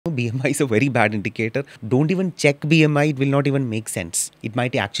BMI is a very bad indicator. Don't even check BMI. It will not even make sense. It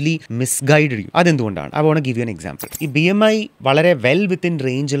might actually misguide you. അതെന്തുകൊണ്ടാണ്? I want to give you an example. ഈ BMI വളരെ well within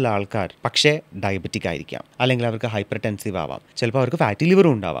റേഞ്ചുള്ള ആൾക്കാർ പക്ഷേ diabetic ആയിരിക്കാം, അല്ലെങ്കിൽ അവർക്ക് hyper ടെൻസീവ് ആവാം, ചിലപ്പോൾ അവർക്ക് ഫാറ്റി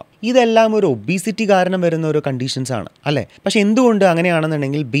ലിവറും ഉണ്ടാവാം. ഇതെല്ലാം ഒരു ഒബീസിറ്റി കാരണം വരുന്ന ഒരു കണ്ടീഷൻസ് ആണ് അല്ലേ? പക്ഷെ എന്തുകൊണ്ട്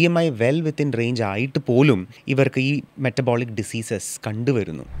അങ്ങനെയാണെന്നുണ്ടെങ്കിൽ BMI വെൽ വിത്തിൻ റേഞ്ച് ആയിട്ട് പോലും ഇവർക്ക് ഈ മെറ്റബോളിക് ഡിസീസസ്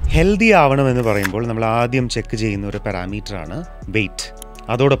കണ്ടുവരുന്നു. ഹെൽത്തി ആവണമെന്ന് പറയുമ്പോൾ നമ്മൾ ആദ്യം ചെക്ക് ചെയ്യുന്ന ഒരു പാരാമീറ്ററാണ് വെയിറ്റ്.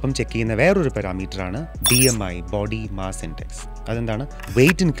 അതോടൊപ്പം ചെക്ക് ചെയ്യുന്ന വേറൊരു പാരാമീറ്ററാണ് BMI, ബോഡി മാസ് ഇൻഡെക്സ്. അതെന്താണ്?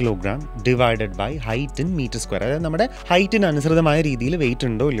 Wait in kilogram divided by height in metre square. അതായത് നമ്മുടെ ഹൈറ്റിന് അനുസൃതമായ രീതിയിൽ വെയിറ്റ്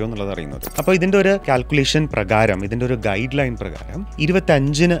ഉണ്ടോ ഇല്ലയോ എന്നുള്ളത് അറിയുന്നത്. അപ്പോൾ ഇതിൻ്റെ ഒരു കാൽക്കുലേഷൻ പ്രകാരം, ഇതിൻ്റെ ഒരു ഗൈഡ് ലൈൻ പ്രകാരം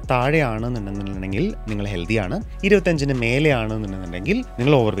 25 താഴെയാണെന്നുണ്ടെന്നുണ്ടെങ്കിൽ നിങ്ങൾ ഹെൽത്തിയാണ്, 25 മേലെയാണെന്നുണ്ടെന്നുണ്ടെങ്കിൽ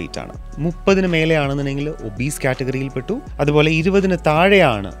നിങ്ങൾ ഓവർ വെയിറ്റ് ആണ്, 30 മേലെയാണെന്നുണ്ടെങ്കിൽ ഒബീസ് കാറ്റഗറിയിൽ പെട്ടു, അതുപോലെ 20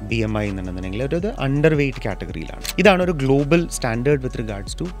 താഴെയാണ് BMI എന്നുണ്ടെന്നുണ്ടെങ്കിൽ ഒരു അണ്ടർ വെയിറ്റ് കാറ്റഗറിയിലാണ്. ഇതാണ് ഒരു global standard with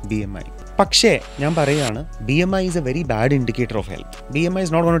regards to BMI. പക്ഷേ ഞാൻ പറയുകയാണ്, BMI is a very bad indicator of health. BMI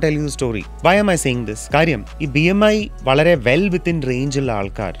is not going to tell you the story. Why am I saying this? കാര്യം ഈ BMI വളരെ well within റേഞ്ചുള്ള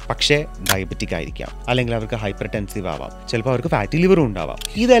ആൾക്കാർ പക്ഷേ diabetic ആയിരിക്കാം, അല്ലെങ്കിൽ അവർക്ക് ഹൈപ്പർ ടെൻസീവ് ആവാം, ചിലപ്പോൾ അവർക്ക് ഫാറ്റി ലിവറും ഉണ്ടാവാം.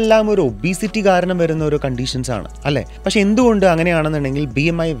 ഇതെല്ലാം ഒരു ഒബീസിറ്റി കാരണം വരുന്ന ഒരു കണ്ടീഷൻസ് ആണ് അല്ലേ? പക്ഷെ എന്തുകൊണ്ട് അങ്ങനെയാണെന്നുണ്ടെങ്കിൽ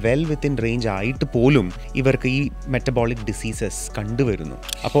BMI വെൽ വിത്തിൻ റേഞ്ച് ആയിട്ട് പോലും ഇവർക്ക് ഈ മെറ്റബോളിക് ഡിസീസസ് കണ്ടുവരുന്നു.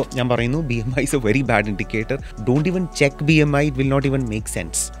 അപ്പോൾ ഞാൻ പറയുന്നു, BMI is a very bad indicator. Don't even check BMI. It will not even make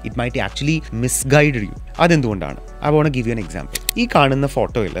sense. It might actually misguide you. അതെന്തുകൊണ്ടാണ്? I want to give you an example. ഈ കാണുന്ന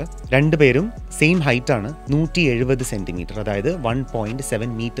ഫോട്ടോയിൽ രണ്ടുപേരും സെയിം ഹൈറ്റ് ആണ്, 170 സെന്റിമീറ്റർ, അതായത്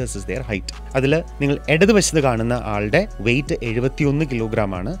 1.7 metres is there height. അതിൽ നിങ്ങൾ ഇടതുവശത്ത് കാണുന്ന ആളുടെ വെയിറ്റ് 71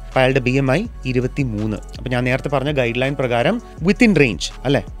 കിലോഗ്രാം ആണ്, അയാളുടെ BMI 23. അപ്പോൾ ഞാൻ നേരത്തെ പറഞ്ഞ ഗൈഡ് ലൈൻ പ്രകാരം വിത്തിൻ റേഞ്ച്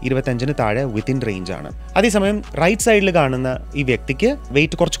അല്ലേ, 25 താഴെ വിത്തിൻ റേഞ്ച് ആണ്. അതേസമയം റൈറ്റ് സൈഡിൽ കാണുന്ന ഈ വ്യക്തിക്ക്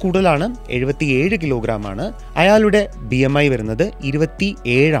വെയിറ്റ് കുറച്ച് കൂടുതലാണ്, 77 കിലോഗ്രാം ആണ്, അയാളുടെ BMI വരുന്നത്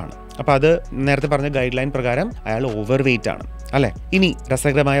 27 ആണ്. അപ്പോൾ അത് നേരത്തെ പറഞ്ഞ ഗൈഡ് ലൈൻ പ്രകാരം അയാൾ ഓവർ വെയിറ്റ് ആണ് അല്ലേ? ഇനി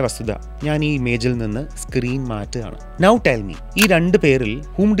രസകരമായ വസ്തുത, ഞാൻ ഈ ഇമേജിൽ നിന്ന് സ്ക്രീൻ മാറ്റുകയാണ്. നൗ ടെൽ മീ, ഈ രണ്ട് പേരിൽ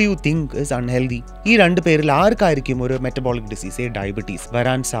whom do you think is unhealthy? ഈ രണ്ട് പേരിൽ ആർക്കായിരിക്കും ഒരു മെറ്റബോളിക് ഡിസീസ്, ഡയബറ്റീസ്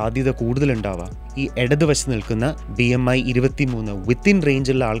വരാൻ സാധ്യത കൂടുതലുണ്ടാവുക? ഈ ഇടതുവശത്ത് നിൽക്കുന്ന BMI 23 വിത്തിൻ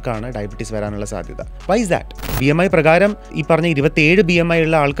റേഞ്ചുള്ള ആൾക്കാണ് ഡയബറ്റീസ് വരാനുള്ള സാധ്യത. Y is that? BMI പ്രകാരം ഈ പറഞ്ഞ 27 BMI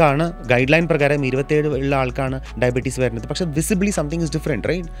ഉള്ള ആൾക്കാണ്, ഗൈഡ് ലൈൻ പ്രകാരം 27 ഉള്ള ആൾക്കാണ് ഡയബറ്റീസ് വരുന്നത്. പക്ഷെ visibly something is different,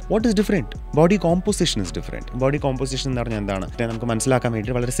 right? What is different? Body composition is different. Body composition എന്ന് പറഞ്ഞാൽ എന്താണ്? നമുക്ക് മനസ്സിലാക്കാൻ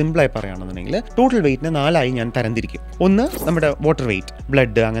വേണ്ടി വളരെ സിമ്പിളായി പറയുകയാണെന്നുണ്ടെങ്കിൽ ടോട്ടൽ വെയിറ്റിനെ 4 ഞാൻ തരംതിരിക്കും. ഒന്ന് നമ്മുടെ വാട്ടർ വെയിറ്റ്,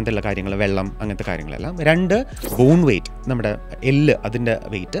 ബ്ലഡ്, അങ്ങനത്തെ ഉള്ള കാര്യങ്ങൾ, വെള്ളം, അങ്ങനത്തെ കാര്യങ്ങളെല്ലാം. 2 ബോൺ വെയിറ്റ്, നമ്മുടെ എല്ല്, അതിൻ്റെ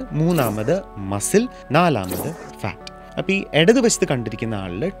വെയിറ്റ്. 3 muscle, 4 fat. അപ്പോൾ ഈ ഇടതുവശത്ത് കണ്ടിരിക്കുന്ന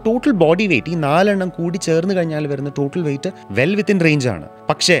ആളിൽ ടോട്ടൽ ബോഡി വെയിറ്റ്, ഈ 4 കൂടി ചേർന്ന് കഴിഞ്ഞാൽ വരുന്ന total wait well within range ആണ്.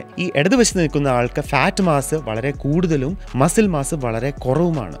 പക്ഷേ ഈ ഇടതുവശത്ത് നിൽക്കുന്ന ആൾക്ക് ഫാറ്റ് മാസ് വളരെ കൂടുതലും മസിൽ മാസ് വളരെ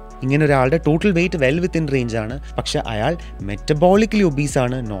കുറവുമാണ്. ഇങ്ങനെ ഒരാളുടെ total wait well within range ആണ്, പക്ഷെ അയാൾ മെറ്റബോളിക്കലി ഒബീസ്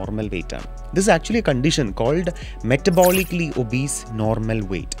ആണ്, നോർമൽ വെയിറ്റ് ആണ്. This is actually a condition called Metabolically Obese Normal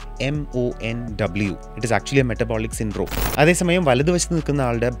Weight, MONW. It is actually a metabolic syndrome. അതേസമയം വലതുവശത്ത് നിൽക്കുന്ന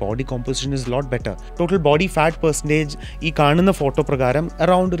ആളുടെ body composition is lot better. Total body fat percentage ഈ കാണുന്ന ഫോട്ടോ പ്രകാരം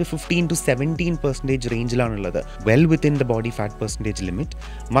around ഒരു 15 to 17% റേഞ്ചിലാണുള്ളത്. Well within the body fat percentage limit.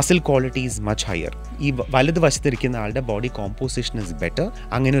 Muscle quality is much higher. ഈ വലതുവശത്തിരിക്കുന്ന ആളുടെ ബോഡി കോമ്പോസിഷൻ ഇസ് ബെറ്റർ.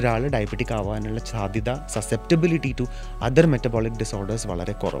 അങ്ങനെ ഒരാൾ ഡയബറ്റിക് ആവാനുള്ള സാധ്യത, susceptibility to other metabolic disorders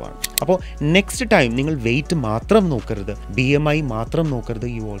വളരെ കുറവാണ്. അപ്പോൾ നെക്സ്റ്റ് ടൈം നിങ്ങൾ വെയിറ്റ് മാത്രം നോക്കരുത്, BMI മാത്രം നോക്കരുത്.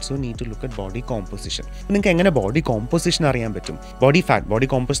 You also need to look at body composition. നിങ്ങൾക്ക് എങ്ങനെ ബോഡി കോമ്പോസിഷൻ അറിയാൻ പറ്റും? ബോഡി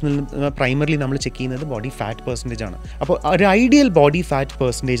കോമ്പോസിഷനിൽ പ്രൈമറിലി നമ്മൾ ചെക്ക് ചെയ്യുന്നത് ബോഡി ഫാറ്റ് പെർസെൻറ്റേജ് ആണ്. അപ്പോൾ ഒരു ഐഡിയൽ ബോഡി ഫാറ്റ്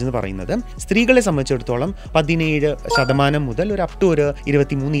പെർസെൻറ്റേജ് എന്ന് പറയുന്നത് സ്ത്രീകളെ സംബന്ധിച്ചിടത്തോളം 17% മുതൽ ഒരു അപ് ടു ഒരു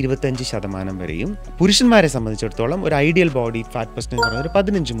 23-25% വരെയും, പുരുഷന്മാരെ സംബന്ധിച്ചിടത്തോളം ഒരു ഐഡിയൽ ബോഡി ഫാറ്റ് പെർസെൻറ്റേജ് പറയുന്നത് ഒരു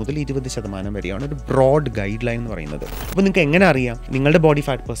 15 മുതൽ 20% വരെയാണ് ഒരു ബ്രോഡ് ഗൈഡ് ലൈൻ എന്ന് പറയുന്നത്. അപ്പോൾ നിങ്ങൾക്ക് എങ്ങനെ അറിയാം നിങ്ങളുടെ ബോഡി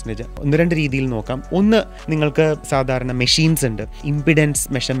ഫാറ്റ് പെർസെൻറ്റേജ്? 2 രീതിയിൽ നോക്കാം. ഒന്ന്, നിങ്ങൾക്ക് സാധാരണ മെഷീൻസ് ഉണ്ട്, impedance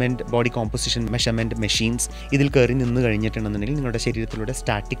measurement, body composition measurement machines. ഇതിൽ കയറി നിന്ന് കഴിഞ്ഞിട്ടുണ്ടെന്നുണ്ടെങ്കിൽ നിങ്ങളുടെ ശരീരത്തിലൂടെ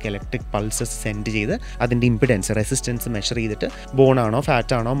സ്റ്റാറ്റിക് ഇലക്ട്രിക് പൾസസ് സെൻഡ് ചെയ്ത് അതിൻ്റെ ഇംപിഡൻസ്, റെസിസ്റ്റൻസ് മെഷർ ചെയ്തിട്ട് ബോണാണോ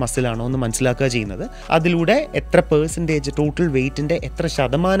ഫാറ്റാണോ മസിലാണോ എന്ന് മനസ്സിലാക്കുക ചെയ്യുന്നത്. അതിലൂടെ എത്ര പെർസെൻറ്റേജ് ടോട്ടൽ വെയിറ്റിൻ്റെ എത്ര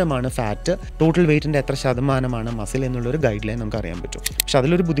ശതമാനമാണ് ഫാറ്റ്, ടോട്ടൽ വെയിറ്റിൻ്റെ എത്ര ശതമാനമാണ് മസിൽ എന്നുള്ളൊരു ഗൈഡ് ലൈൻ നമുക്ക് അറിയാൻ പറ്റും. പക്ഷെ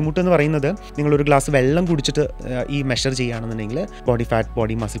അതിലൊരു ബുദ്ധിമുട്ട് എന്ന് പറയുന്നത്, നിങ്ങളൊരു ഗ്ലാസ് വെള്ളം കുടിച്ചിട്ട് ഈ മെഷർ ചെയ്യുകയാണെന്നുണ്ടെങ്കിൽ body fat,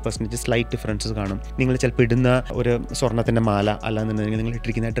 body muscle percentage slight differences കാണും. നിങ്ങൾ ചിലപ്പോൾ ഇടുന്ന ഒരു സ്വർണ്ണത്തിൻ്റെ മാല അല്ലാന്നുണ്ടെങ്കിൽ നിങ്ങൾ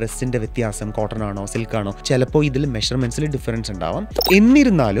ഇട്ടിരിക്കുന്ന ഡ്രസ്സിൻ്റെ വ്യത്യാസം, കോട്ടൺ ആണോ സിൽക്ക് ആണോ, ചിലപ്പോൾ ഇതിൽ മെഷർമെൻറ്റ്സിൽ ഡിഫറൻസ് ഉണ്ടാവാം.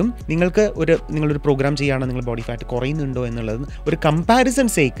 എന്നിരുന്നാലും നിങ്ങളൊരു പ്രോഗ്രാം ചെയ്യുകയാണ്, നിങ്ങൾ ബോഡി ഫാറ്റ് കുറയുന്നുണ്ടോ എന്നുള്ളത് ഒരു കമ്പാരിസൺ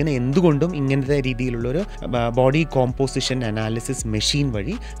സേക്കിന് എന്തുകൊണ്ടും ഇങ്ങനത്തെ രീതിയിലുള്ളൊരു ബോഡി കോമ്പോസിഷൻ അനാലിസിസ് മെഷീൻ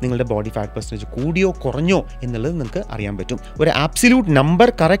വഴി നിങ്ങളുടെ ബോഡി ഫാറ്റ് പെർസെൻറ്റേജ് കൂടിയോ കുറഞ്ഞോ എന്നുള്ളത് നിങ്ങൾക്ക് അറിയാൻ പറ്റും. ഒരു ആബ്സല്യൂട്ട് നമ്പർ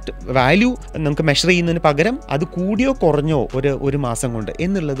കറക്റ്റ് വാല്യൂ നമുക്ക് മെഷർ ചെയ്യുന്നതിന് പകരം അത് കൂടിയോ കുറഞ്ഞോ ഒരു മാസം കൊണ്ട്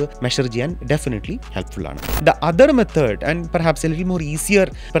എന്നുള്ളത് മെഷർ ചെയ്യാൻ ഡെഫിനറ്റ്ലി ഹെൽപ്ഫുൾ ആണ്. The other method and perhaps A little more easier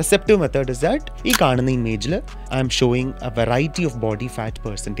perceptive method is that ഈ കാണുന്ന ഇമേജിൽ I M showing A variety of body fat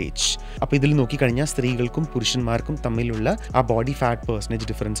percentage. അപ്പോൾ ഇതിൽ നോക്കിക്കഴിഞ്ഞാൽ സ്ത്രീകൾക്കും പുരുഷന്മാർക്കും തമ്മിലുള്ള ആ ബോഡി ഫാറ്റ് പെർസെൻറ്റേജ്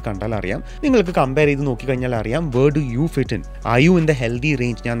ഡിഫറൻസ് കണ്ടാൽ അറിയാം. നിങ്ങൾക്ക് കമ്പയർ ചെയ്ത് നോക്കിക്കഴിഞ്ഞാൽ അറിയാം where do you fit in, are you in the healthy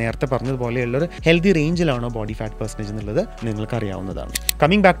range. ഞാൻ നേരത്തെ പറഞ്ഞതുപോലെയുള്ളൊരു ഹെൽത്തി റേഞ്ചിലാണോ ബോഡി ഫാറ്റ് പെർസെൻറ്റേജ് എന്നുള്ളത് നിങ്ങൾക്ക് അറിയാവുന്നതാണ്.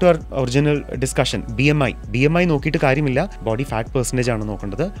 Coming back to our original discussion, BMI നോക്കിയിട്ട് കാര്യമില്ല, ബോഡി ഫാറ്റ് പെർസെൻറ്റേജ് ആണ്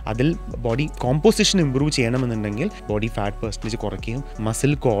നോക്കേണ്ടത്. അതിൽ ബോഡി കോമ്പോസിഷൻ ഇംപ്രൂവ് ചെയ്യണമെന്നുണ്ടെങ്കിൽ ബോഡി ഫാറ്റ് പെർസെൻറ്റേജ് കുറയ്ക്കുകയും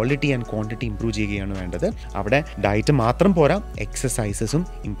muscle quality and quantity improve ചെയ്യുകയാണ് വേണ്ടത്. അവിടെ ഡയറ്റ് മാത്രം പോരാ, എക്സസൈസസും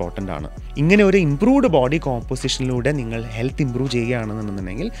ഇമ്പോർട്ടൻ്റ് ആണ്. ഇങ്ങനെ ഒരു ഇംപ്രൂവ്ഡ് ബോഡി കോമ്പോസിഷനിലൂടെ നിങ്ങൾ ഹെൽത്ത് ഇംപ്രൂവ്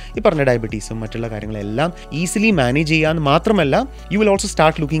ചെയ്യുകയാണെന്നുണ്ടെങ്കിൽ ഈ പറഞ്ഞ ഡയബറ്റീസും മറ്റുള്ള കാര്യങ്ങളെല്ലാം ഈസിലി മാനേജ് ചെയ്യാൻ മാത്രമല്ല, you will also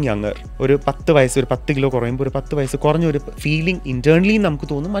start looking younger. ഒരു 10 വയസ്സ്, ഒരു 10 കിലോ കുറയുമ്പോൾ ഒരു 10 വയസ്സ് കുറഞ്ഞൊരു ഫീലിംഗ് ഇന്റേണലി നമുക്ക്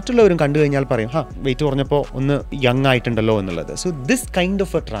തോന്നും. മറ്റുള്ളവരും കണ്ടു കഴിഞ്ഞാൽ പറയും, വെയിറ്റ് കുറഞ്ഞപ്പോൾ ഒന്ന് യങ് ആയിട്ടുണ്ടല്ലോ എന്നുള്ളത്. So this kind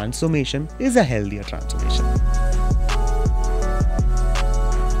of A transformation is A healthier transformation.